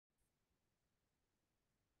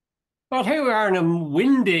Well, here we are on a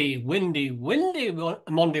windy Monday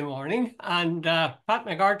morning, and Pat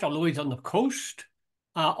McGart's always on the coast,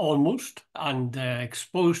 almost, and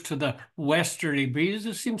exposed to the westerly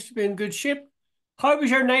breezes. Seems to be in good shape. How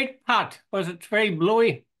was your night, Pat? Was it very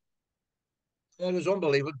blowy? It was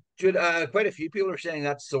unbelievable. Jude, quite a few people are saying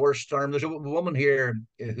that's the worst storm. There's a woman here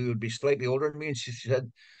who would be slightly older than me, and she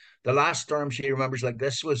said the last storm she remembers like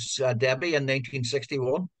this was Debbie in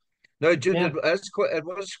 1961. Now, Jude, Yeah. it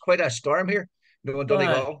was quite a storm here, in Uh,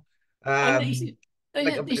 Donegal. and Um, they seem to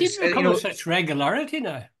you become of know, such regularity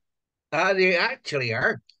now. they actually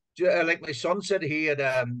are. Like my son said, he had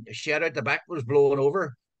a shed out the back was blowing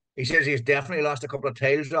over. He says he's definitely lost a couple of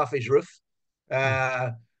tiles off his roof.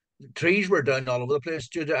 Uh, Trees were down all over the place.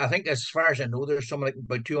 I think, as far as I know, there's something like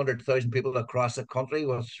about 200,000 people across the country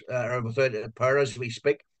are without power as we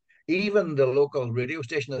speak. Even the local radio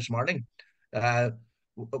station this morning uh,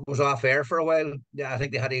 was off air for a while. Yeah, I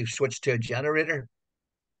think they had to switch to a generator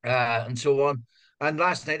and so on. And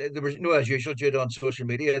last night there was no, as usual, due to on social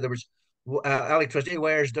media, there was electricity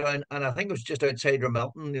wires down, and I think it was just outside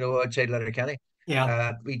Ramelton, outside Letterkenny,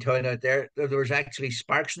 Yeah. wee town out there. There was actually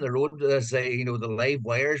sparks in the road as the live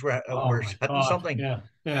wires Oh were my hitting God. something. Yeah.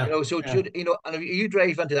 Yeah. So it Yeah. should, and if you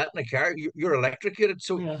drive into that in a car, you're electrocuted.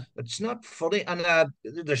 So Yeah. it's not funny, and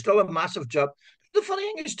there's still a massive job. The funny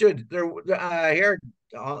thing is, dude, I heard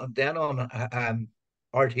then on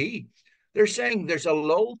RT, they're saying there's a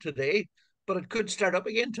lull today, but it could start up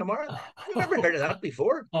again tomorrow. I've never Oh heard of that God.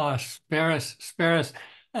 before. Oh, spare us, spare us.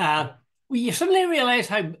 Well, you suddenly realize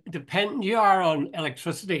how dependent you are on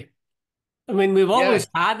electricity. I mean, we've Yeah, always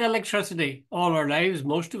had electricity all our lives,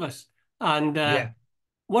 most of us. And yeah,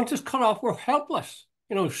 once it's cut off, we're helpless.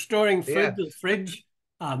 Storing food yeah. in the fridge,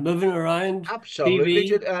 moving around, Absolutely, TV.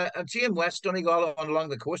 Jude. And see in West Donegal along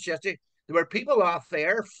the coast yesterday, there were people off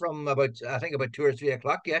there from about I think about 2 or 3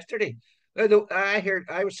 o'clock yesterday. I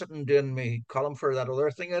was sitting doing my column for that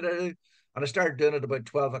other thing I do, and I started doing it about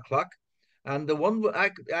 12 o'clock. And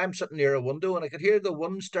I'm sitting near a window, and I could hear the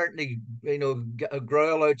wind starting to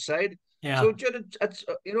growl outside. So Yeah. Jude,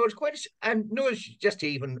 it's quite. And no, it's just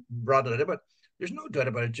even brought it about. There's no doubt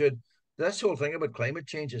about it, Jude. This whole thing about climate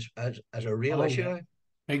change is a real Oh, issue yeah. now.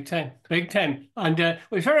 Big time, big time. And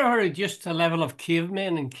we've sort of heard just the level of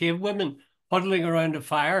cavemen and cavewomen huddling around a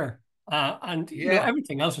fire. And, Yeah,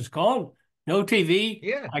 everything else is gone. No TV,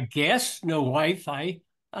 yeah, I guess, no Wi-Fi,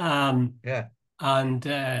 um, yeah. and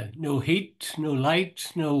no heat, no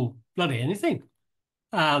light, no bloody anything.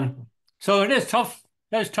 Um, so it is tough.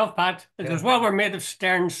 It is tough, Pat. Yeah. Because, well, we're made of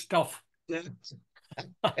stern stuff. Yeah.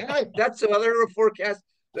 Yeah, that's another forecast.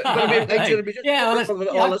 But I mean, like, Right. should we just Yeah, well, wonderful that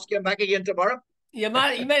all this came back again tomorrow? you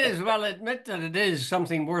might as well admit that it is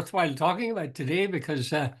something worthwhile talking about today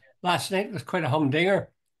because last night was quite a humdinger.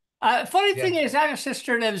 Funny Yeah, thing is, our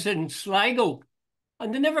sister lives in Sligo,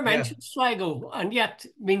 and they never yeah. mentioned Sligo, and yet,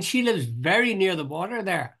 I mean, she lives very near the water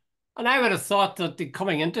there. And I would have thought that the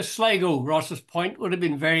coming into Sligo, Ross's Point, would have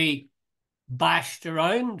been very bashed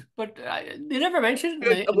around, but they never mentioned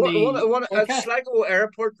it in Good. the forecast. Sligo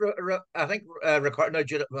Airport, I think, recorded. Now,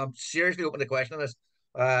 Jude, I'm seriously open to question this.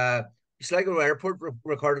 Uh, Sligo Airport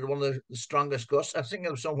recorded one of the strongest gusts. I think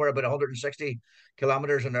it was somewhere about 160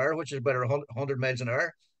 kilometers an hour, which is about 100 miles an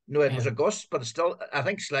hour. No, it was Yeah. a gust, but it's still, I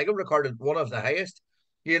think Sligo recorded one of the highest.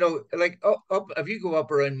 Like up if you go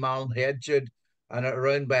up around Malin Head, Jude, and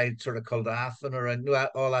around by sort of Culdaff and around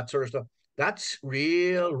all that sort of stuff, that's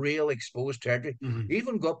real exposed territory. Mhm.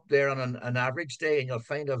 Even go up there on an average day and you'll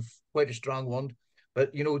find quite a strong wind.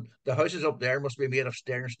 But the houses up there must be made of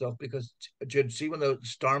stern stuff because you'd see when the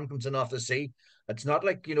storm comes in off the sea, it's not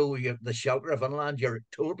like you have the shelter of inland. You're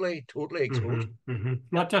totally exposed.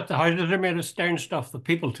 Not just the houses are made of stern stuff, the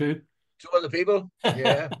people too. So are the people.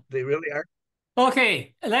 Yeah, they really are.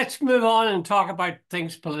 Okay, let's move on and talk about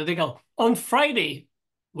things political. On Friday,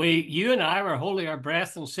 you and I were holding our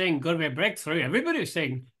breath and saying, going to be a breakthrough. Everybody was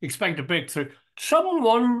saying, expect a breakthrough.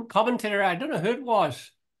 One commentator, I don't know who it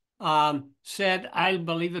was, said, I'll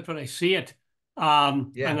believe it when I see it.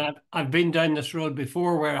 And Yeah, I've been down this road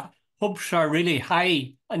before where hopes are really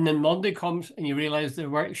high, and then Monday comes and you realize the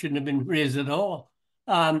work shouldn't have been raised at all.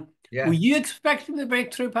 Were yeah. you expecting the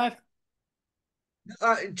breakthrough, Pat?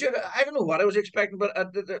 I don't know what I was expecting, but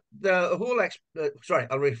the whole sorry,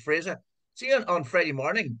 I'll rephrase it. See, on Friday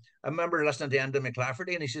morning, I remember listening to Andy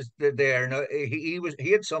McClafferty, and he says that there now he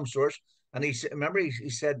had some source, and remember he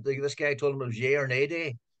said this guy told him it was yay or nay day,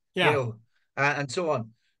 you Yeah. know, and so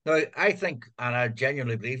on. Now I think, and I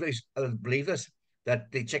genuinely believe this,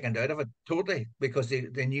 that they chickened out of it totally because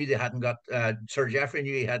they knew they hadn't got Sir Jeffrey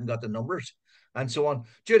knew he hadn't got the numbers and so on.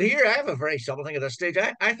 Jude, here I have a very simple thing at this stage.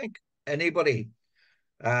 I think anybody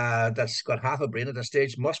that's got half a brain at this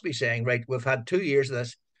stage must be saying, right, we've had 2 years of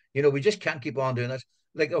this. We just can't keep on doing it.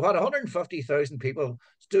 Like, what, 150,000 people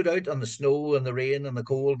stood out on the snow and the rain and the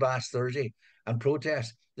cold last Thursday and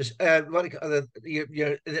protest. This, and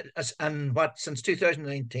what, since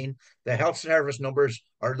 2019, the health service numbers,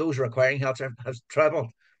 or those requiring health service, has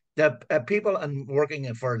trebled. The people and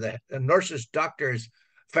working for the nurses, doctors,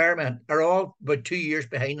 firemen are all about 2 years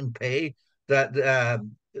behind in pay that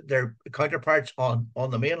their counterparts on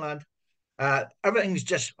the mainland. Everything's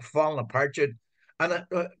just falling apart, Jude. And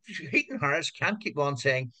Heaton Harris can't keep on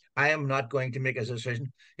saying, I am not going to make a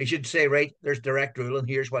decision. He should say, right, there's direct rule and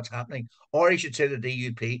here's what's happening. Or he should say the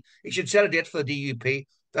DUP. He should set a date for the DUP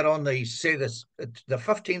that on the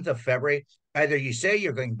 15th of February, either you say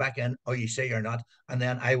you're going back in or you say you're not, and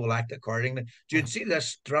then I will act accordingly. Do you see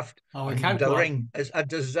this drift Oh, we and can't go on. dithering is a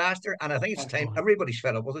disaster? And I think it's Can't go time on. everybody's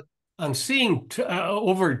fed up with it. And seeing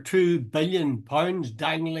over £2 billion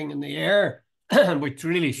dangling in the air, which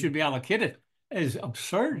really should be allocated, is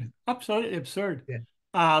absurd. Absolutely absurd. Yeah.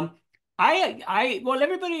 Um, well,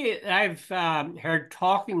 everybody I've heard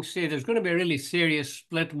talking say there's going to be a really serious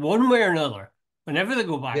split one way or another. Whenever they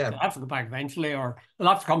go back, Yeah. they'll have to go back eventually, or they'll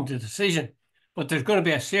have to come to a decision. But there's going to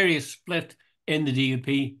be a serious split in the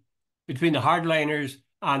DUP between the hardliners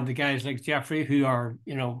and the guys like Jeffrey, who are,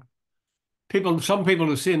 some people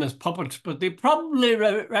who see them as puppets, but they probably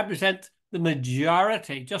represent the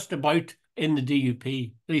majority, just about, in the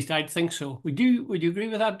DUP. At least I'd think so. Would you agree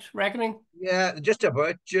with that reckoning? Yeah, just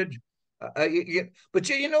about, Jude. But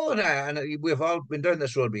you know what? And we've all been down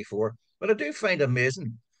this road before. But I do find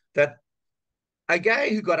amazing that a guy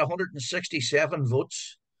who got 167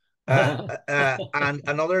 votes, and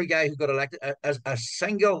another guy who got elected as a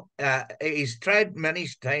single. He's tried many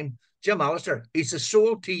times. Jim Allister. He's the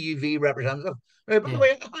sole TUV representative. Now, by the Yeah.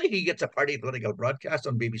 way, how he gets a party political broadcast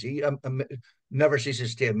on BBC never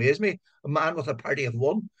ceases to amaze me. A man with a party of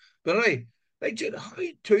one. But anyway, like, how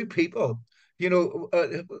two people, you know,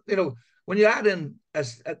 when you add in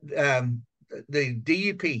as the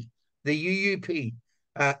DUP, the UUP,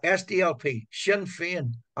 SDLP, Sinn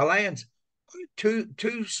Féin, Alliance,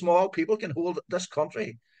 two small people can hold this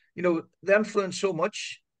country. The influence so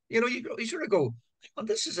much. You sort of go, oh,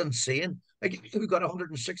 this is insane. A guy who got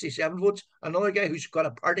 167 votes, another guy who's got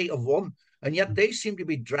a party of one, and yet they seem to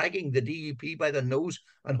be dragging the DUP by the nose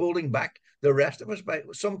and holding back the rest of us by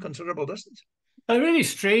some considerable distance. Really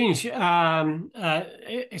strange.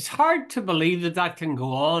 It's hard to believe that that can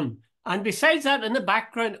go on. And besides that, in the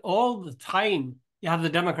background, all the time, you have the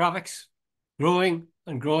demographics growing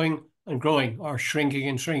and growing and growing, or shrinking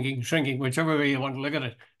and shrinking and shrinking, whichever way you want to look at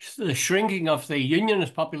it. The shrinking of the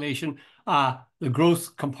unionist population, the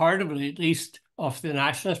growth, comparatively at least, of the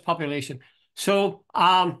nationalist population. So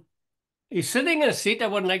he's sitting in a seat I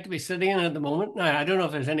wouldn't like to be sitting in at the moment. Now, I don't know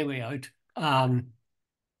if there's any way out.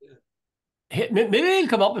 Maybe he'll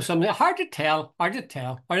come up with something. Hard to tell. Hard to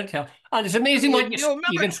tell. Hard to tell. And it's amazing what you Remember,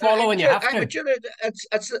 can swallow when you have to. but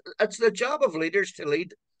it's the job of leaders to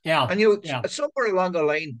lead. Yeah. And Yeah. somewhere along the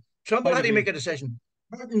line, Trumbull Quite had to make agree. a decision.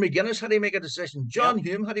 Martin McGuinness had to make a decision. John Yep.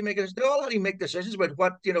 Hume had to make a decision. They all had to make decisions about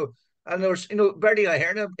what. And there was, Bertie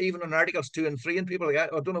Ahern, even in Articles 2 and 3, and people like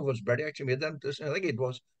that. I don't know if it was Bertie actually made them. I think it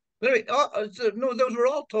was. But anyway, no, those were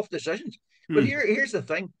all tough decisions. But Hmm. here's the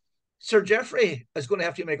thing. Sir Geoffrey is going to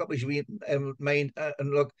have to make up his mind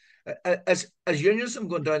and look, as unionism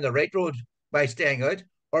going down the right road by staying out,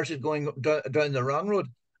 or is it going down the wrong road?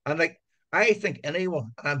 And like, I think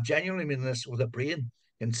anyone, and I'm genuinely meaning this with a brain,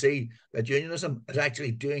 can see that unionism is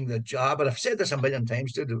actually doing the job. And I've said this a million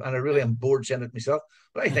times too, and I really am bored saying it myself.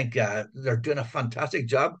 But I think they're doing a fantastic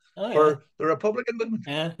job Oh yeah. for the Republican movement.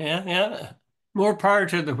 Yeah. Yeah. Yeah. More power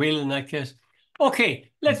to the wheel in that case.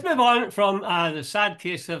 Okay, let's move on from the sad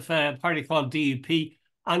case of a party called DUP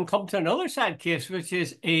and come to another sad case, which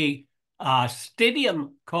is a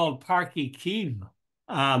stadium called Parky Keeve.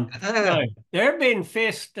 Now, they're being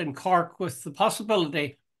faced in Cork with the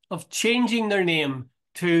possibility of changing their name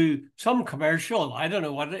to some commercial. I don't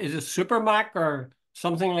know what it is, a Supermac or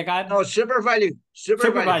something like that. No, super value, super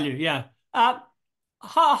Super value. value, yeah.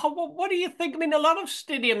 What do you think? I mean, a lot of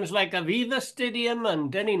stadiums like Aviva Stadium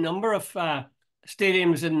and any number of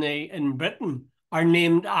stadiums in Britain are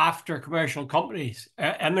named after commercial companies,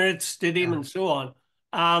 Emirates Stadium Yeah. and so on.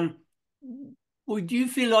 Um, would you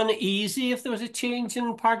feel uneasy if there was a change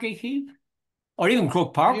in Park Keith or even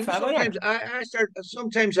Croke Park, for that matter?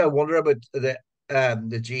 Sometimes I wonder about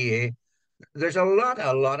the GA. There's a lot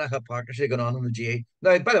of hypocrisy going on in the GA.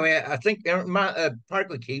 Now, by the way, I think Park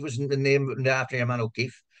O'Keefe was named after a man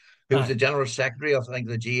O'Keefe, who was Aye. the general secretary of, I think,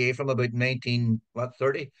 the GA from about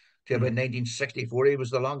 1930. to about 1964. He was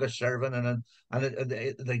the longest serving, and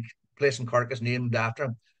the place in Cork is named after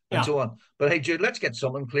him, and Yeah. so on. But hey, Jude, let's get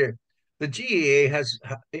something clear. The GAA has,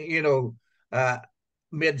 you know, uh,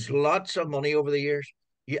 made lots of money over the years.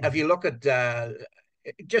 If you look at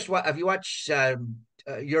just what have you watched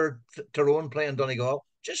your Tyrone playing Donegal?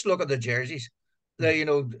 Just look at the jerseys.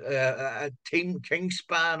 The team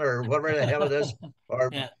Kingspan or whatever the hell it is, or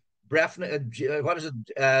Yeah. Brefne, what is it?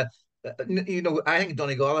 I think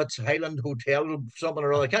Donegal, it's Highland Hotel, something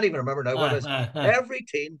or other. I can't even remember now what it is. Every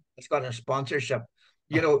team has got a sponsorship,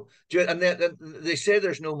 and they say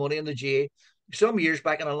there's no money in the GA. Some years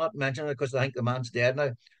back, and I'll not mention it because I think the man's dead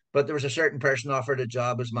now, but there was a certain person offered a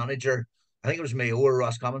job as manager. I think it was Mayo or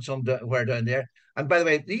Roscommon, somewhere down there. And by the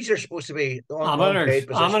way, these are supposed to be Amateurs, unpaid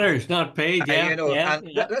positions, amateurs, not paid. Yeah, yeah, and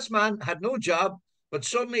yeah. this man had no job, but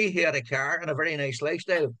suddenly he had a car and a very nice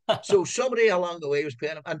lifestyle. So somebody along the way was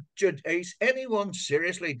paying him. And is anyone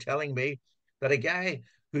seriously telling me that a guy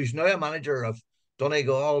who's now a manager of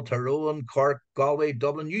Donegal, Tyrone, Cork, Galway,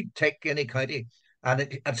 Dublin, you take any county,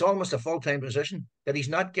 and it's almost a full-time position, that he's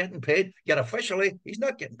not getting paid? Yet officially, he's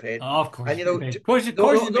not getting paid. Oh, of course And he's getting paid. Of course he's the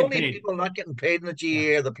getting only paid. people not getting paid in the Yeah,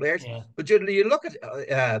 GA are the players. yeah, But you look at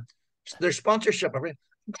their sponsorship. By the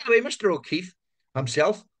way, Mr. O'Keefe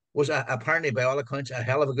himself was apparently, by all accounts, a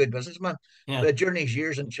hell of a good businessman. yeah. But during his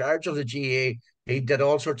years in charge of the GA, he did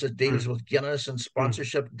all sorts of deals Mm, with Guinness and mm.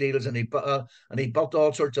 sponsorship deals, and he built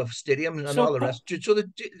all sorts of stadiums and all So, the rest. So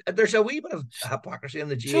there's a wee bit of hypocrisy in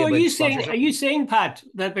the GA so about are sponsorship. you saying, Pat,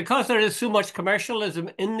 that because there is so much commercialism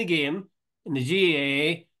in the game, in the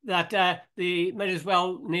GAA, that they might as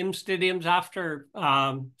well name stadiums after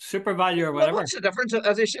Super Value or Well, whatever? what's the difference?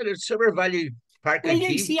 As I said, it's Super Value Park Well, and you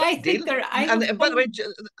Key. see, I Big think deal. there. I have And by the way,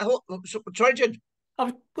 some. sorry, Jed. I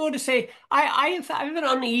was going to say I have an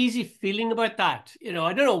uneasy feeling about that. I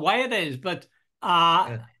don't know why it is, but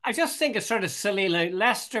Uh, I just think it's sort of silly. Like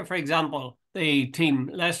Leicester, for example, the team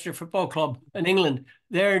Leicester Football Club in England,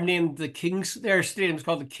 they're named the Kings. Their stadium's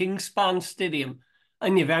called the Kingspan Stadium,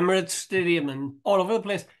 and you've Emirates Stadium, and all over the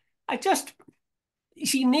place. I just You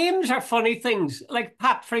see, names are funny things. Like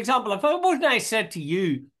Pat, for example, if I said to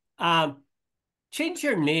you, um, change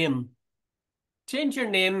your name, change your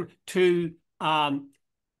name to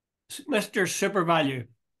Mr. Super Value.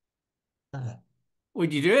 uh,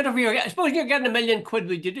 Would you do it? I suppose you're getting £1 million,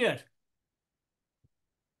 would you do it?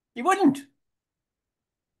 You wouldn't.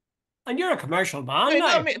 And you're a commercial man no,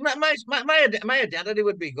 I now. mean, my identity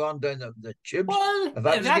would be gone down the tubes Well, if that if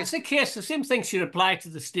was the that's case. the case, the same thing should apply to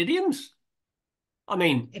the stadiums. I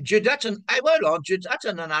mean, Jude, well on, Jude, that's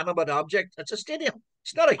an inanimate object. It's a stadium.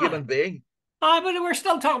 It's not a ah, human being. but we're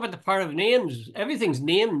still talking about the part of names. Everything's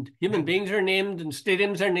named. Human beings are named, and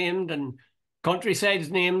stadiums are named, and countryside's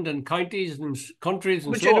named, and counties and countries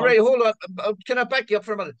and But so Jude, on. right, hold on. Can I back you up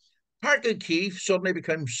for a minute? Park O'Keefe suddenly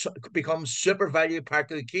becomes Super Value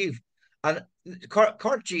Park O'Keefe, and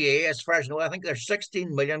Cork GA, as far as I know, I think they're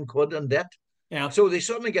 16 million quid in debt. Yeah, So they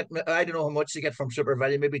suddenly get, I don't know how much they get from Super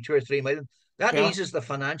Value, maybe 2 or 3 million. That yeah, eases the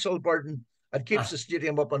financial burden. It keeps ah, the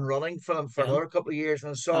stadium up and running for yeah. another couple of years,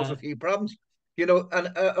 and it solves a Uh, few problems, and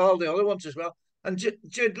all the other ones as well. And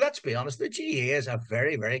Jude, let's be honest, the GA is a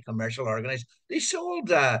very, very commercial organisation. They sold,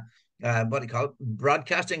 what do you call it,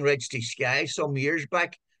 broadcasting rights to Sky some years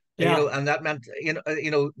back. yeah. And that meant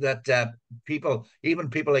that even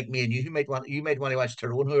people like me and you might want to watch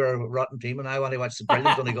Tyrone, who are a rotten team, and I want to watch the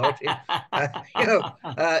brilliant Donegal team. Uh,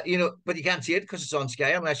 but you can't see it because it's on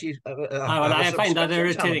Sky unless you Well, have a I find that subscription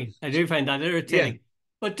channel. irritating. I do find that Yeah, irritating.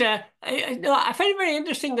 But no, I find it very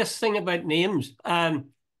interesting, this thing about names.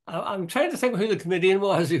 I'm trying to think who the comedian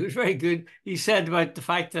was. He was very good. He said about the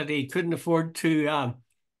fact that he couldn't afford to have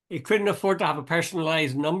a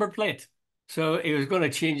personalized number plate, so he was going to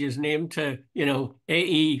change his name to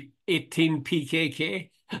AE 18 PKK.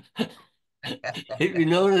 He'd be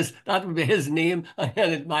known as that would be his name, and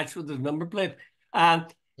it matched with his number plate. Um,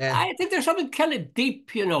 yeah, I think there's something kind of deep.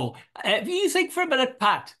 If you think for a minute,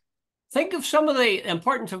 Pat, think of some of the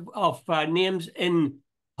importance of names in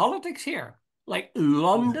politics here, like yeah,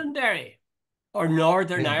 Londonderry or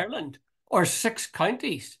Northern yeah, Ireland or six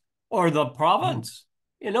counties or the mm, province.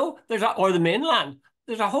 Or the mainland.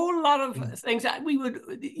 There's a whole lot yeah, of things that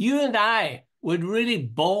you and I would really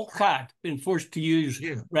balk at being forced to use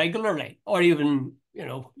yeah, regularly, or even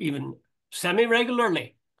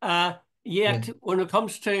semi-regularly. yeah, Yet when it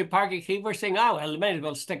comes to Parky Keefe, we're saying, oh well, they might as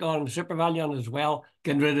well stick on Super Value on as well,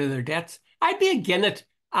 getting rid of their debts. I'd be against it,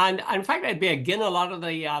 and in fact, I'd be against a lot of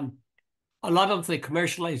the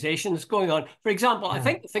commercialization that's going on. For example, I yeah,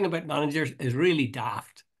 think the thing about managers is really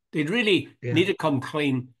daft. They'd really yeah, need to come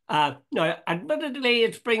clean. Now, admittedly,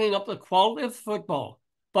 it's bringing up the quality of football,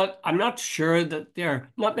 but I'm not sure that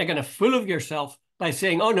they're not making a fool of yourself by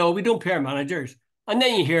saying, "Oh no, we don't pay our managers." And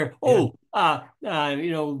then you hear, yeah, "Oh,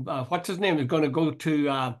 what's his name is going to go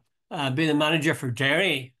to be the manager for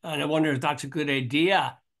Derry," and I wonder if that's a good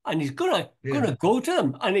idea. And he's yeah, gonna go to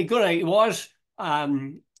them, and he was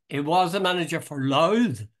the manager for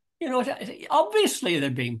Louth. You know, obviously they're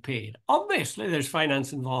being paid. Obviously there's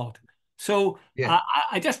finance involved. So yeah,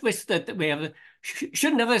 I just wish that we have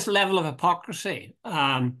shouldn't have this level of hypocrisy.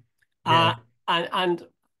 yeah, Uh, and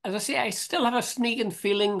as I say, I still have a sneaking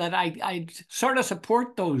feeling that I sort of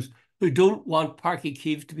support those who don't want Parky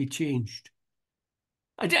Keefe to be changed.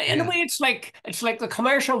 In a yeah, way, it's like the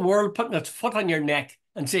commercial world putting its foot on your neck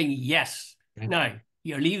and saying, yes, yeah, now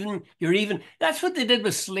you're leaving, you're even. That's what they did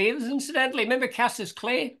with slaves, incidentally. Remember Cassius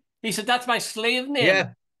Clay? He said, that's my slave name. yeah,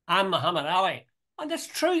 I'm Muhammad Ali. And that's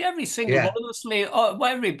true. Every single one yeah. of the slave,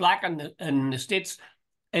 every black in the States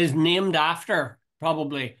is named after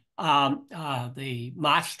probably the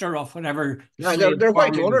master of whatever No, they're slave they're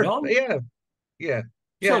farm white he was owner. on. Yeah, yeah,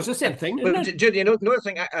 So yeah. it's the same thing, isn't But it? you know another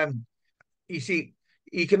thing? You see,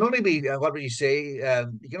 you can only be what would you say?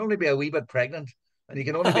 You can only be a wee bit pregnant, and you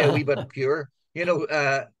can only be a wee bit pure.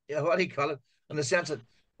 What do you call it? In the sense that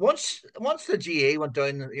once the GA went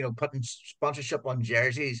down, putting sponsorship on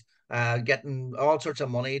jerseys, getting all sorts of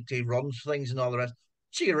money to run things and all the rest.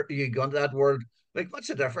 Gee, you go into that world. Like, what's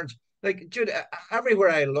the difference? Like, Jude, everywhere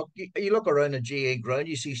I look, you look around the GA ground,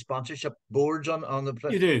 you see sponsorship boards on the.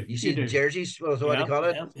 You do, You you see do. jerseys, what do you Yeah, call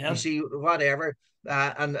it? yeah, You yeah. see whatever,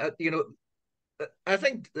 and I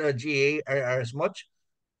think the GA are as much.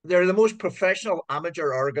 They're the most professional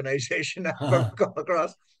amateur organization I've ever come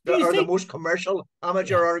across. Do They you are the think? most commercial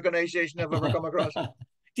amateur Yeah. organization I've ever come across.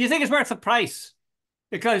 Do you think it's worth the price?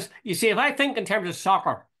 Because you see, if I think in terms of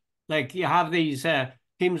soccer, like you have these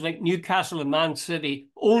teams like Newcastle and Man City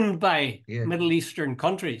owned by Yeah, Middle Eastern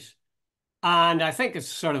countries. And I think it's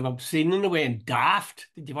sort of obscene in a way and daft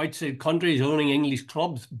that you've outside countries owning English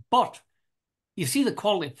clubs. But you see the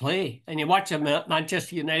quality of play and you watch a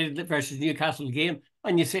Manchester United versus Newcastle game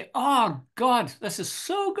and you say, oh, God, this is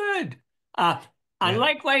so good. Uh, and yeah.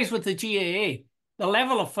 likewise with the GAA, the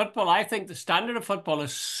level of football, I think the standard of football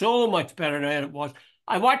is so much better now than it was.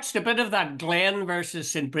 I watched a bit of that Glen versus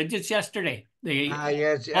St. Bridget's yesterday, the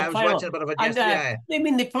Yes, I cup was watching final. a bit of it And yesterday. I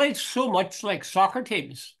mean, they played so much like soccer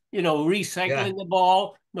teams, Yeah, recycling the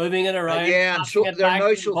ball, moving it around, yeah, and passing so it they're back,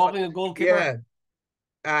 now so involving a goalkeeper. yeah.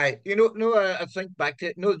 I think back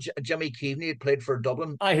to Jimmy Keaveney had played for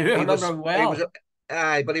Dublin. I He remember was him he was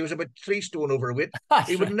well. but he was about 3 stone overweight. He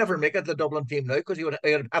That's would right. never make it the Dublin team now because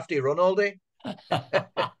he'd have to run all day.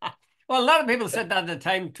 Well, a lot of people said that at the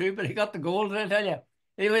time too, but he got the gold, I tell you.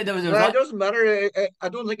 Anyway, there was a No, it doesn't matter. I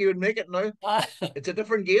don't think he would make it now. It's a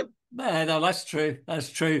different game. no, that's true. That's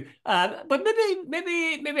true. But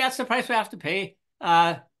maybe that's the price we have to pay.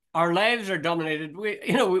 Our lives are dominated.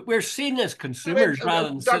 We're seen as I mean, consumers rather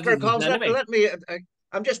than Dr. citizens Collins, anyway. let me.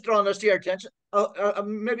 I'm just drawing this to your attention.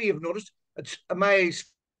 Maybe you've noticed my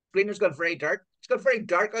screen has got very dark. It's got very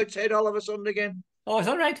dark outside all of a sudden again. Oh, is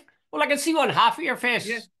that right? Well, I can see one half of your Yeah,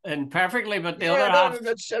 face and perfectly, but the other yeah. half,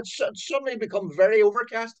 It's suddenly become very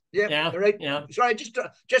overcast. Yeah, yeah, you're right. yeah. Sorry, just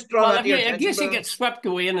drawing Well, that if to your you, in attention, case you brother. get swept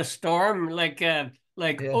away in a storm, like Yeah,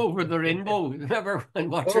 over the rainbow, remember when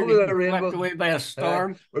Watcher over the got swept rainbow. away by a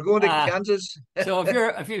storm? We're going to Uh, Kansas. so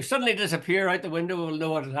if you suddenly disappear out the window, we'll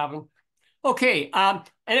know what has happened. Okay.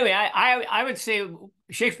 Anyway, I would say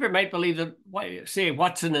Shakespeare might believe that say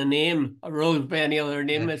what's in a name, a rose by any other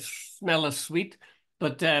name, Yeah. it smell as sweet.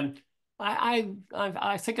 But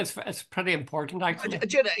I think it's pretty important actually.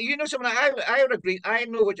 You know something? I would agree. I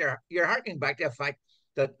know what you're harking back to the fact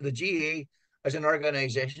that the GA is an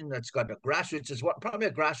organisation that's got a grassroots, is what probably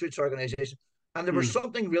a grassroots organisation, and there was Mm,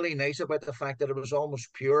 something really nice about the fact that it was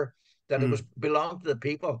almost pure, that it was mm, belonged to the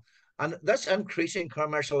people, and this increasing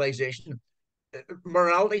commercialisation,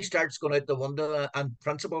 morality starts going out the window and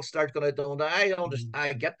principles start going out the window. mm,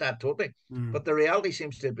 I get that totally, mm, but the reality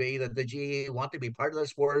seems to be that the GA want to be part of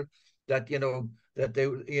this world. That that they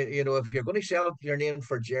if you're going to sell your name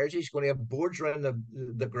for jerseys, going to have boards around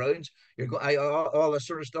the grounds, you're going all this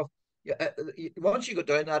sort of stuff. Yeah, once you go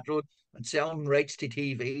down that road and selling rights to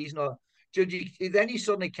TVs and all, then you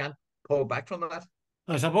suddenly can't pull back from that.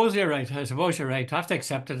 I suppose you're right. I suppose you're right. I have to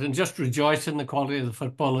accept it and just rejoice in the quality of the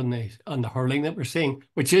football and the hurling that we're seeing,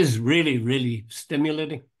 which is really, really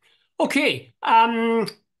stimulating. Okay.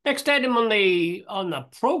 Next item on the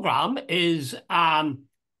program is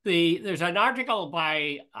there's an article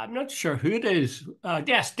by I'm not sure who it is.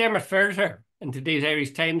 Yes, Dermot Ferrer in today's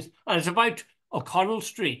Irish Times, and it's about O'Connell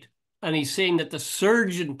Street, and he's saying that the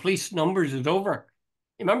surge in police numbers is over.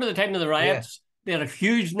 You remember the time of the Yeah, riots? They had a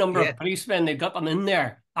huge number yeah, of policemen. They got them in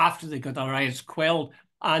there after they got the riots quelled.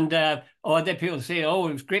 And then people say, "Oh,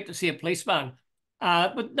 it was great to see a policeman,"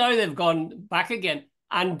 but now they've gone back again.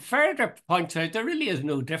 And further points out there really is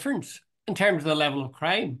no difference in terms of the level of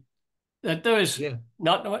crime. That there was yeah,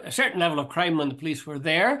 not a certain level of crime when the police were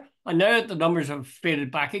there, and now that the numbers have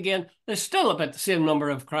faded back again, there's still about the same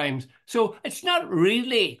number of crimes. So it's not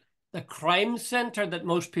really the crime centre that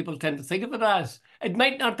most people tend to think of it as. It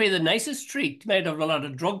might not be the nicest street, might have a lot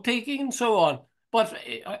of drug taking and so on, but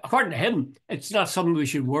according to him, it's not something we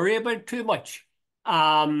should worry about too much.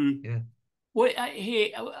 Um, yeah.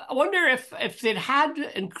 I wonder if they'd had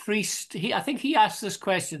increased. I think he asked this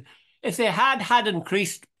question. If they had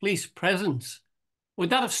increased police presence, would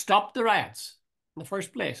that have stopped the riots in the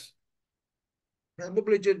first place?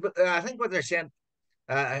 Probably did, but I think what they're saying,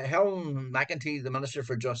 Helen McEntee, the Minister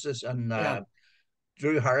for Justice, and Yeah.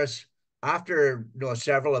 Drew Harris, after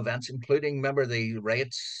several events, including remember the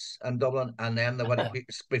riots in Dublin, and then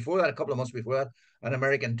before that, a couple of months before that, an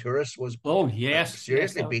American tourist was Oh yes, yes.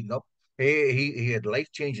 seriously beaten up. He had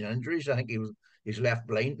life changing injuries. I think he's left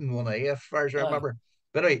blind in one eye, as far as I Uh, remember.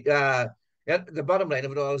 But anyway, yeah, the bottom line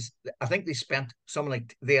of it all is, I think they spent something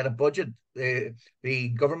like they had a budget. The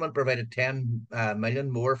government provided 10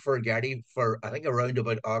 million more for Gardaí for I think around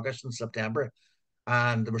about August and September,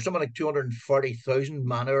 and there were something like 240,000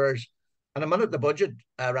 man hours. And the minute the budget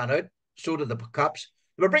ran out, so did the cops.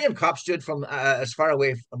 They were bringing cops to it from as far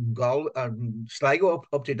away from Sligo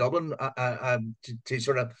up to Dublin to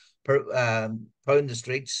sort of pound the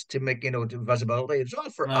streets to make visibility. It's all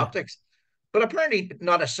for uh, optics, but apparently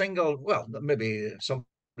not a single. Well, maybe somebody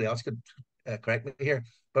else could correct me here,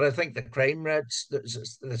 but I think the crime rates, the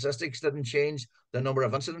statistics didn't change. The number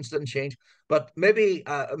of incidents didn't change, but maybe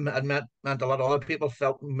it meant a lot of other people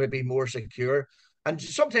felt maybe more secure. And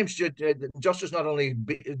sometimes justice not only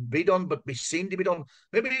be done, but be seen to be done.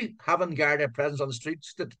 Maybe having Garda presence on the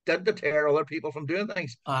streets that did deter other people from doing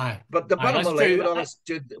things. aye, But the aye, bottom that's line of true. it all is,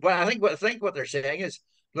 well, I think what they're saying is,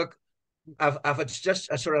 look, if it's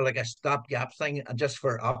just a sort of like a stopgap thing and just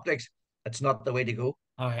for optics, it's not the way to go.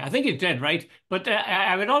 I think you did right, but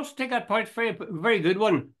I would also take that point for you, very good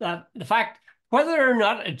one. That the fact whether or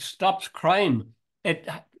not it stops crime, it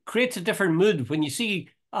creates a different mood when you see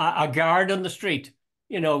a guard on the street.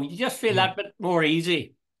 You just feel Yeah, that bit more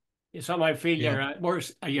easy. You somehow feel yeah,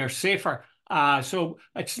 you're safer. So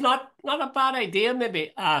it's not a bad idea,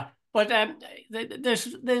 maybe. But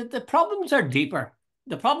the problems are deeper.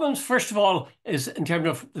 The problems, first of all, is in terms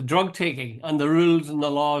of the drug taking and the rules and the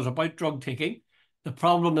laws about drug taking. The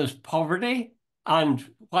problem is poverty and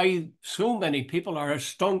why so many people are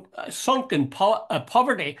sunk in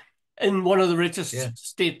poverty in one of the yeah, richest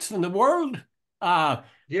states in the world. Uh,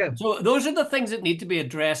 yeah, so those are the things that need to be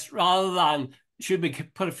addressed rather than should we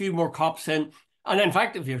put a few more cops in. And in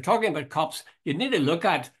fact, if you're talking about cops, you need to look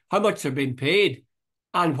at how much they're being paid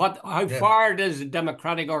and how yeah, far it is a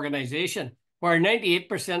democratic organization where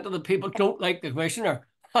 98% of the people don't like the commissioner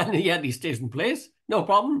and yet he stays in place. No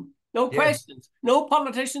problem. No yeah. questions. No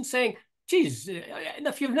politician saying, geez,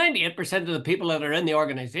 if you have 98% of the people that are in the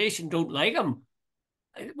organization don't like him,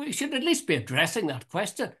 we should at least be addressing that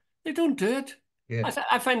question. They don't do it. Yeah.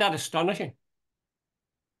 I find that astonishing.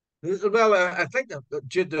 Well, I think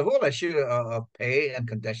the whole issue of pay and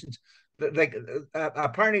conditions, like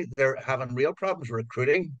apparently they're having real problems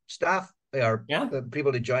recruiting staff or Yeah.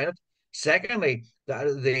 people to join it. Secondly,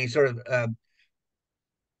 the sort of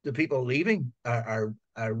the people leaving are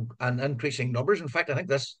an increasing numbers. In fact, I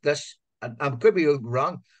think I could be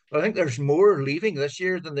wrong, but I think there's more leaving this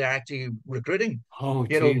year than they're actually recruiting. Oh,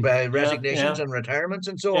 geez. By Yeah, resignations yeah, and retirements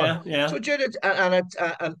and so on. yeah, yeah. So Jude, and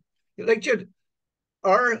like Jude,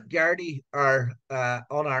 our Gardaí are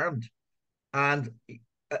unarmed, and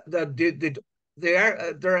they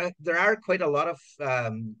are there are quite a lot of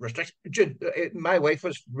restrictions. My wife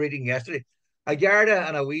was reading yesterday a Garda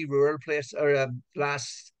in a wee rural place or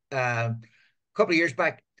last couple of years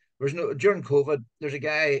back. There's no during COVID. There's a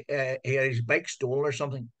guy he had his bike stolen or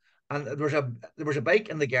something, and there was a bike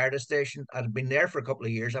in the Garda station. Had been there for a couple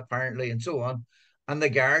of years apparently, and so on. And the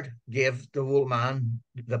guard gave the old man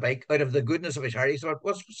the bike out of the goodness of his heart. He thought,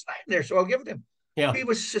 what's lying there? So I'll give it him. Yeah. He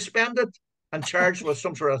was suspended and charged with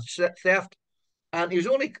some sort of theft. And he was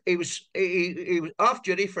off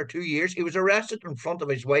duty for 2 years. He was arrested in front of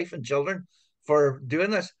his wife and children for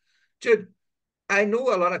doing this. Dude, I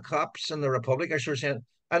know a lot of cops in the Republic are sort of saying,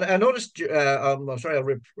 and I noticed. I'm sorry,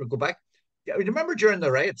 I'll go back. Yeah, remember during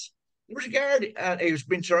the riots, there was a guard, and he was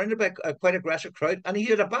being surrounded by a quite aggressive crowd, and he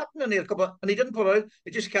had a baton, and he had a couple, and he didn't pull it out.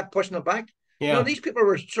 He just kept pushing it back. Yeah. These people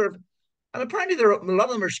were sort of. And apparently, a lot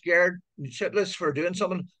of them are scared shitless for doing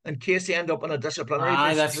something in case they end up in a disciplinary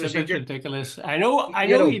That's a bit procedure. ridiculous. I You know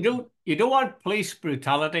know, you don't want police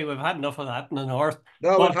brutality. We've had enough of that in the north.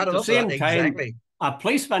 no, we've But had at the enough of that. same time, Exactly. a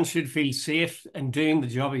policeman should feel safe in doing the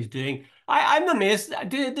job he's doing. I'm amazed.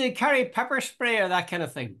 Do they carry pepper spray or that kind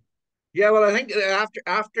of thing? Yeah, well, I think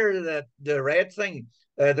after the red thing,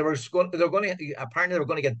 they were going to apparently they were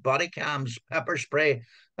going to get body cams, pepper spray,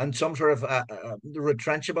 and some sort of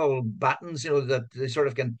retrenchable battens, that they sort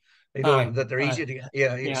of can, Aye, that they're aye, easy to,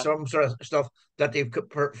 yeah, yeah. some sort of stuff that they could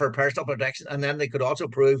for personal protection, and then they could also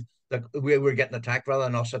prove that we were getting attacked rather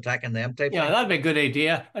than us attacking them type Yeah, thing. that'd be a good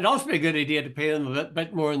idea. It'd also be a good idea to pay them a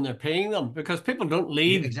bit more than they're paying them because people don't Yeah,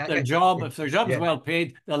 leave their exactly. job. Yeah, If their job's yeah, well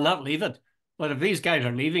paid, they'll not leave it. But if these guys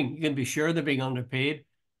are leaving, you can be sure they're being underpaid.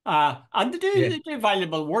 And yeah, they do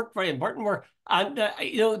valuable work, very important work. And, I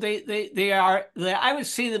would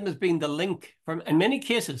see them as being the link, from, in many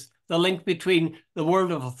cases, the link between the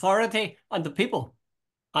world of authority and the people.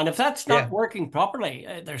 And if that's not yeah. working properly,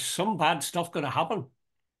 there's some bad stuff going to happen.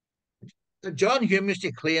 John Hume used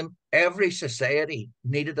to claim every society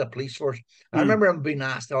needed a police force. I Hmm. remember him being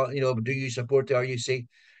asked, do you support the RUC?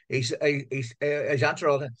 His answer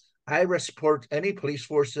all the time, I support any police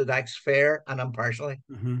force that acts fair and impartially.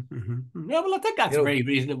 Yeah, well, I think that's You a know, very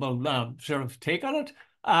reasonable sort of take on it.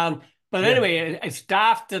 Um, but yeah, anyway, it's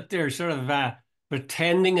daft that they're sort of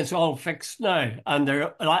pretending it's all fixed now, and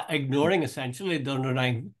they're ignoring essentially the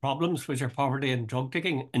underlying problems, which are poverty and drug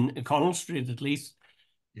taking in Collins Street, at least.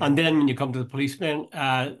 yeah, And then when you come to the policemen,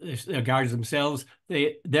 the guards themselves,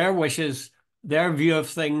 their wishes, their view of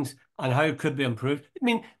things, and how it could be improved. I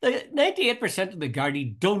mean, 98% of the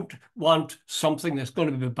Gardaí don't want something that's going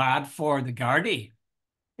to be bad for the Gardaí.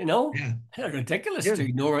 You know, yeah, it's ridiculous yeah. to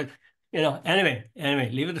ignore it. Anyway,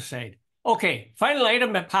 leave it aside. Okay, final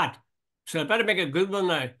item, Pat. So I better make a good one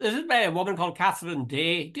now. This is by a woman called Catherine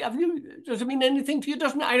Day. Does it mean anything to you?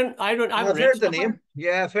 Doesn't I haven't I've read heard the stuff on name. her.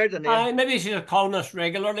 Yeah, I've heard the name. Maybe she's a columnist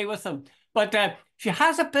regularly with them, but she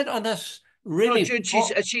has a bit on this No, really. Jude,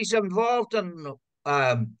 she's involved in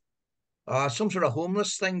um some sort of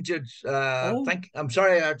homeless thing, Jude. Oh, Think I'm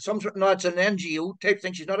sorry, some sort. No, it's an NGO type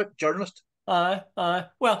thing. She's not a journalist.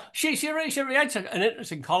 well, she writes an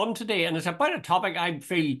interesting column today, and it's about a topic I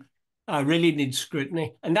feel really needs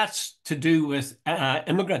scrutiny, and that's to do with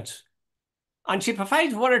immigrants. And she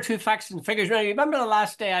provides one or two facts and figures. Now, you remember the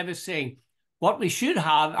last day I was saying what we should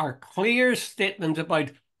have are clear statements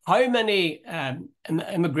about how many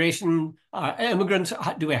immigrants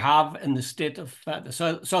do we have in the state of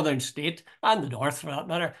the southern state and the north, for that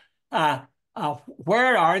matter.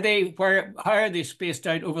 Where are they? How are they spaced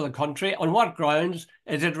out over the country? On what grounds?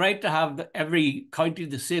 Is it right to have every county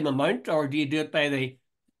the same amount, or do you do it by the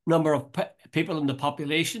number of people in the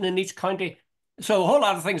population in each county? So a whole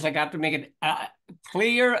lot of things like that to make it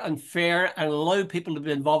clear and fair and allow people to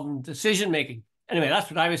be involved in decision making. Anyway, that's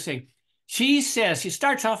what I was saying. She says, she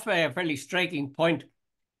starts off by a fairly striking point.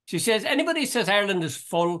 She says, anybody who says Ireland is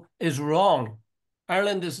full is wrong.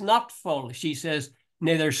 Ireland is not full, she says,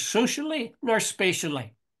 neither socially nor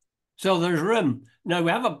spatially. So there's room. Now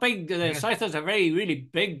we have a big, the Yeah, South has a very, really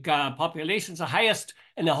big population. It's the highest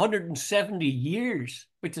in 170 years,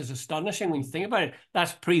 which is astonishing when you think about it.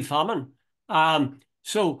 That's pre-famine.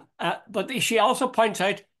 But she also points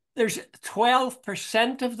out there's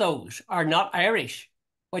 12% of those are not Irish,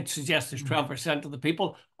 which suggests there's 12% of the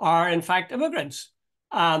people are in fact immigrants.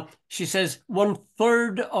 She says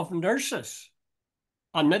 1/3 of nurses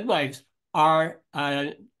and midwives are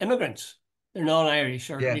immigrants. They're non-Irish,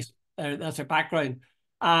 or at yeah. least that's their background.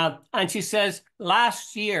 And she says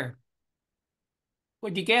last year,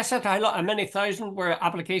 would you guess at how many thousand were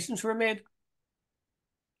applications were made?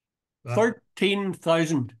 Uh,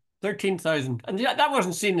 13,000. 13,000. And that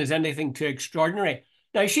wasn't seen as anything too extraordinary.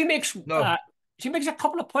 Now, no, she makes a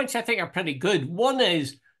couple of points I think are pretty good. One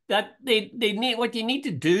is that they need, what you need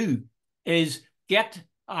to do is get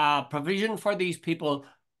provision for these people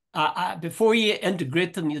before you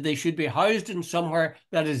integrate them. They should be housed in somewhere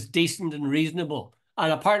that is decent and reasonable.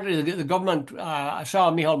 And apparently, the government, I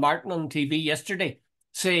saw Micheál Martin on TV yesterday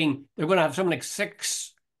saying they're going to have something like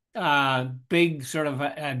six big sort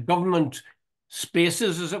of government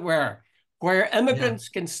spaces, as it were, where yeah, immigrants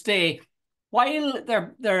can stay while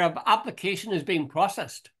their application is being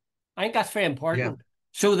processed. I think that's very yeah, important.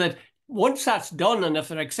 So that once that's done and if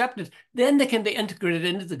they're accepted, then they can be integrated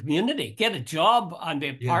into the community, get a job, and be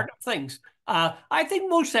a yeah, part of things. I think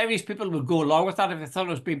most Irish people would go along with that if they thought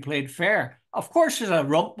it was being played fair. Of course, there's a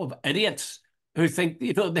rump of idiots who think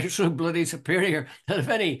they're so bloody superior that if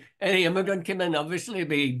any immigrant came in, obviously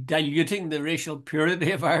be diluting the racial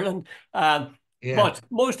purity of Ireland. Yeah. But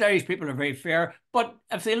most Irish people are very fair. But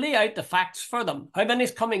if they lay out the facts for them, how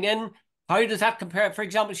many's coming in? How does that compare? For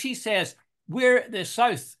example, she says we're the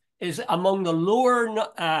South is among the lower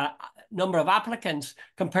number of applicants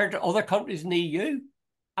compared to other countries in the EU.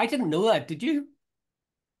 I didn't know that. Did you?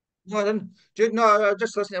 No, then, Jude, no,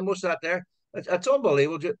 just listening to most of that there. It's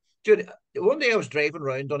unbelievable. Jude, one day I was driving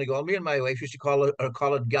around Donegal. Me and my wife used to call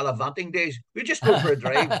it gallivanting days. We just go for a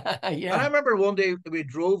drive. And I Yeah, remember one day we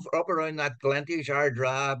drove up around that Glenties,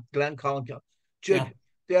 Ardra, Glencolin. yeah, Jude,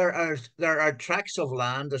 there are tracts of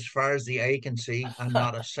land as far as the eye can see, and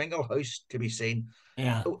not a single house to be seen.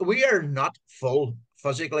 yeah. We are not full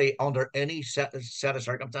physically under any set of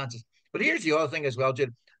circumstances. But here's the other thing as well,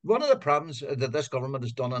 Jude. One of the problems that this government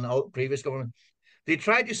has done, and all previous government, they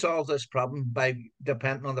tried to solve this problem by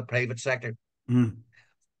depending on the private sector, Mm.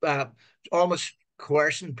 uh, almost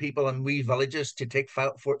coercing people in wee villages to take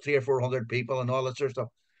 300 or 400 people and all that sort of stuff.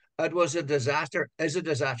 It was a disaster, is a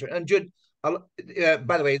disaster. And Jude, by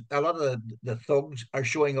the way, a lot of the thugs are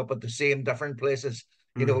showing up at the same different places,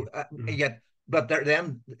 Mm. Mm. yet, but they're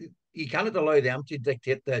them. You cannot allow them to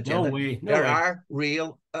dictate the No agenda. way, no way. Yeah, There yeah,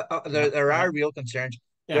 are real concerns.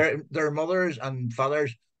 yeah, There are mothers and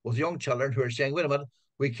fathers with young children who are saying, "Wait a minute,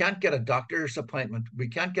 we can't get a doctor's appointment. We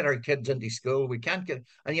can't get our kids into school. We can't get,"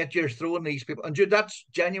 and yet you're throwing these people. And Jude, that's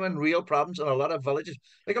genuine, real problems in a lot of villages.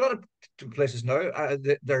 Like a lot of places now,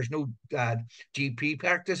 there's no GP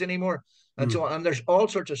practice anymore, and so mm. on. And there's all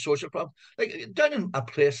sorts of social problems. Like down in a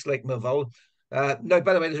place like Moville. Now,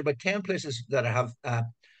 by the way, there's about 10 places that have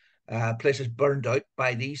places burned out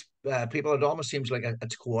by these people. It almost seems like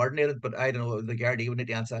it's coordinated, but I don't know. The Gardaí would need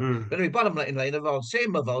to answer that. Mm. But anyway, bottom line of all, say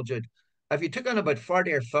Moville, Jude, if you took on about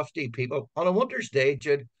 40 or 50 people on a winter's day,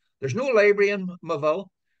 Jude, there's no library in Moville,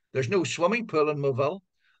 there's no swimming pool in Moville.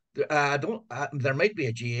 Don't. There might be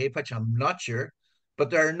a GA pitch. I'm not sure, but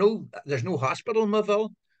There's no hospital in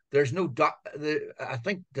Moville. There's no doc. I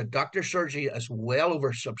think the doctor surgery is well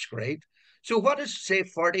oversubscribed. So what does say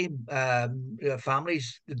 40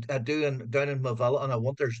 families doing down in Moville on a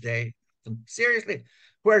winter's day? Seriously,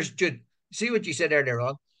 whereas Jude, see what you said earlier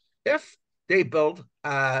on. If they build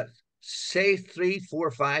say three, four,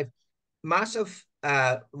 five massive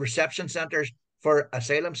reception centres for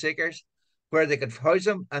asylum seekers, where they could house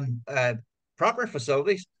them in proper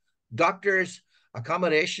facilities, doctors,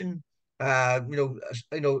 accommodation,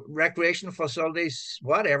 recreational facilities,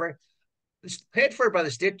 whatever. It's paid for by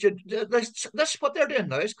the state. This what they're doing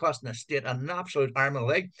now is costing the state an absolute arm and a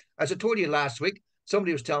leg. As I told you last week,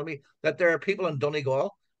 somebody was telling me that there are people in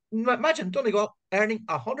Donegal. Imagine Donegal earning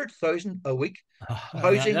 100,000 a week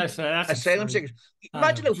housing That's asylum absurd. seekers. That's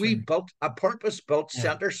Imagine if we absurd. built a purpose-built Yeah,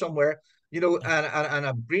 centre somewhere, yeah, and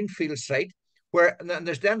a greenfield site where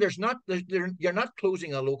there's not you're not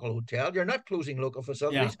closing a local hotel, you're not closing local yeah,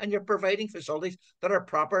 facilities, and you're providing facilities that are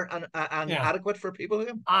proper and yeah. adequate for people.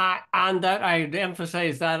 And that I'd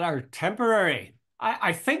emphasize that are temporary.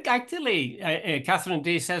 I think actually, Catherine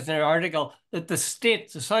Day says in her article that the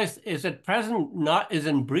state, the South, is at present not is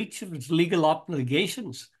in breach of its legal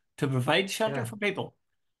obligations to provide shelter Yeah, for people,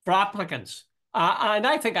 for applicants. And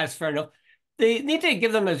I think that's fair enough. They need to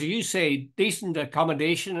give them, as you say, decent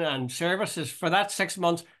accommodation and services for that 6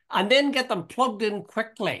 months, and then get them plugged in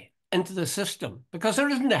quickly into the system because there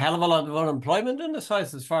isn't a hell of a lot of unemployment in the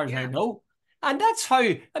South, as far as I yeah. know. And that's how,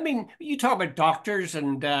 I mean, you talk about doctors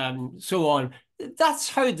and so on. That's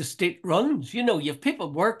how the state runs. You have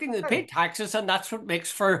people working, they pay Right. taxes, and that's what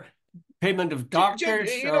makes for payment of doctors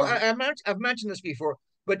or, I've mentioned this before,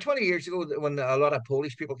 but 20 years ago, when a lot of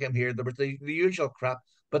Polish people came here, there was the usual crap.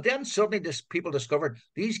 But then suddenly, this people discovered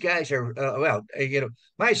these guys are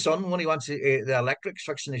my son when he wants the electrics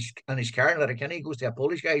fixed in his car in Letterkenny, he goes to a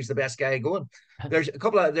Polish guy. He's the best guy going. There's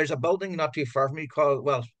a building not too far from me called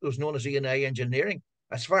it was known as E&I Engineering.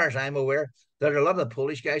 As far as I'm aware, there are a lot of the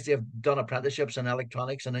Polish guys. They've done apprenticeships in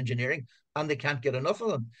electronics and engineering, and they can't get enough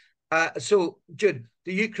of them. So, Jude,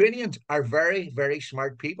 the Ukrainians are very, very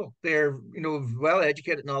smart people. They're, well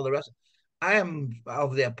educated and all the rest. I am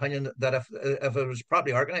of the opinion that if it was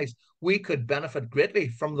properly organized, we could benefit greatly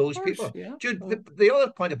from of those course, people. yeah. Jude, the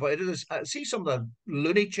other point about it is, see some of the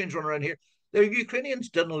loony tunes running around here. The Ukrainians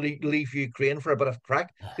didn't leave Ukraine for a bit of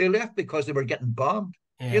crack. They left because they were getting bombed.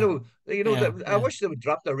 Yeah, yeah, I yeah. wish they would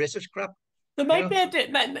drop the racist crap. There You might know, be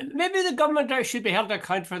maybe the government there should be held to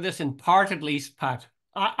account for this in part at least, Pat.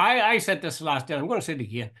 I said this last year. I'm going to say it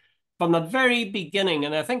again. From the very beginning,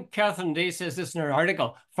 and I think Catherine Day says this in her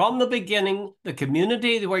article, from the beginning, the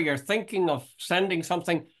community where you're thinking of sending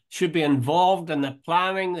something should be involved in the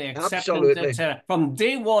planning, the acceptance, absolutely. etc. from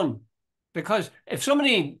day one. Because if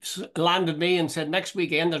somebody landed me and said next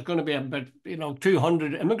weekend there's going to be about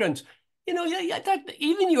 200 immigrants, that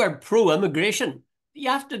even you are pro-immigration, you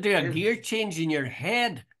have to do a Yeah, gear change in your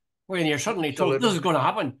head when you're suddenly told this absolutely. is going to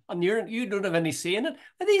happen, and you don't have any say in it.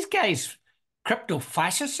 Are these guys crypto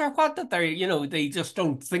fascists or what? That they just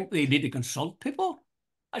don't think they need to consult people.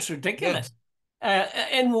 That's Yeah, ridiculous.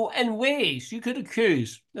 In ways you could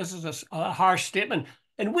accuse, this is a harsh statement,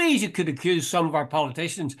 in ways you could accuse some of our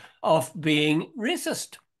politicians of being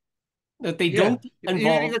racist, that they yeah. don't You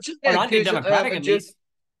involve, could or certainly accuse it, anti-democratic but at least.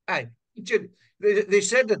 aye, they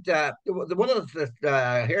said that one of the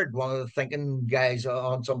I heard one of the thinking guys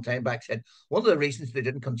on some time back said one of the reasons they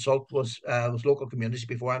didn't consult was local communities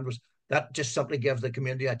beforehand was that just simply gives the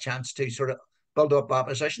community a chance to sort of build up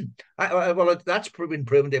opposition. Well, that's proven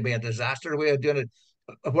to be a disaster way of doing it.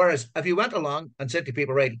 Whereas if you went along and said to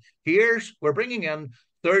people, right, we're bringing in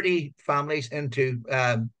 30 families into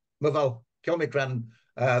Moville, Kilmacren,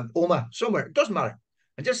 Oma, somewhere, it doesn't matter,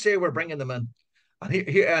 and just say we're bringing them in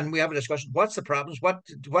and we have a discussion. What's the problems?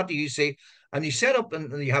 What do you see? And you set up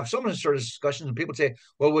and you have some sort of discussions, and people say,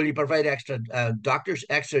 "Well, will you provide extra doctors,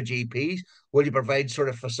 extra GPs? Will you provide sort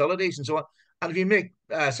of facilities and so on?" And if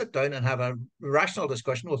you sit down and have a rational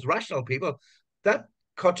discussion with rational people, that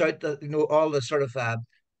cuts out all the sort of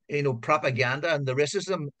propaganda and the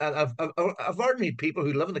racism of ordinary people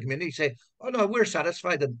who live in the community say, "Oh no, we're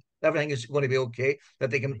satisfied that everything is going to be okay.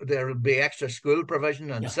 That there will be extra school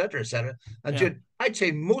provision, and Yeah, etc. etc." And yeah. Jude, I'd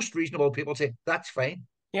say most reasonable people say that's fine.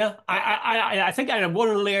 Yeah, I think I had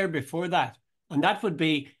one layer before that, and that would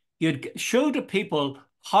be you'd show to people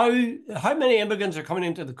how many immigrants are coming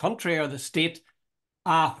into the country or the state,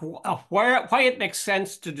 why it makes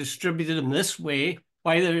sense to distribute them this way,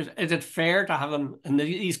 is it fair to have them in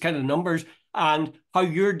these kind of numbers, and how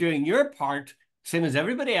you're doing your part, same as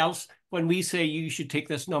everybody else, when we say you should take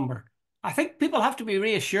this number. I think people have to be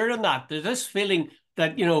reassured on that. There's this feeling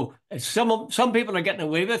that some people are getting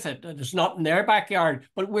away with it, that it's not in their backyard,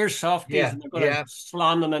 but we're softies Yeah, and they're going to yeah,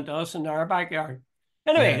 slam them into us in our backyard.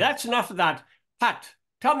 Anyway, yeah. that's enough of that. Pat,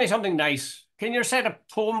 tell me something nice. Can you recite a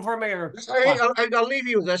poem for me or Hey, what? I'll leave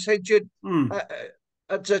you with this. Hey, Jude, Hmm. uh,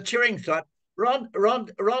 it's a cheering thought. Ron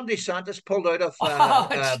DeSantis pulled out of Oh,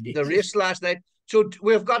 the Jesus. race last night, so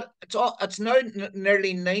we've got it's now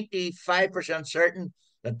nearly 95% certain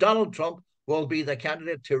that Donald Trump will be the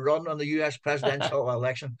candidate to run on the U.S. presidential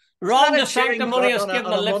election. Isn't Ron that a de cheering thought Sanctimonious, on give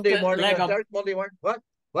him a a lift, Monday morning, leg a up. dark Monday morning? What?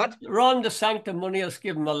 What? Ron de Sanctimonious,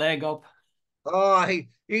 give him a leg up. Oh, he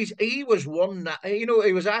was one. He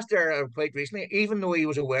was asked there quite recently, even though he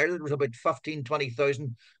was aware that there was about 15,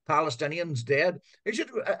 20,000 Palestinians dead. He should.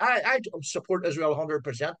 I support Israel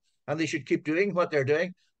 100%, and they should keep doing what they're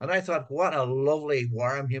doing. And I thought, what a lovely,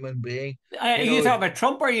 warm human being. Are You you know, talking about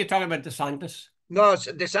Trump or are you talking about DeSantis? no, it's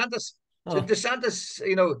DeSantis. So Oh, DeSantis,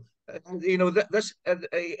 this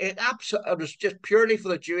it was just purely for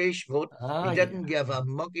the Jewish vote. He yeah. didn't give a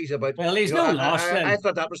monkeys about. Well, he's no loss I then.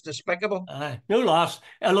 thought that was despicable. No loss.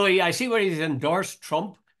 Although I see where he's endorsed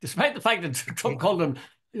Trump, despite the fact that Trump He, called him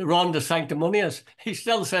Ron de Sanctimonious, he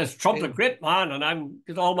still says Trump's a he, great man, and I'm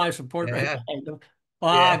got all my support right yeah, behind him.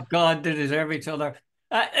 yeah. Oh God, they deserve each other.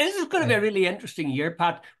 This is going to be a really interesting year,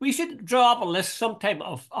 Pat. We should draw up a list sometime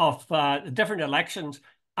of different elections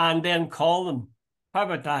and then call them. How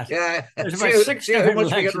about that? Yeah, There's about six see how different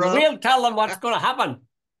much we get elections. wrong. We'll tell them what's going to happen.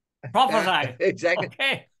 Yeah, Prophesy. exactly.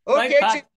 Okay. Right, Okay, Pat.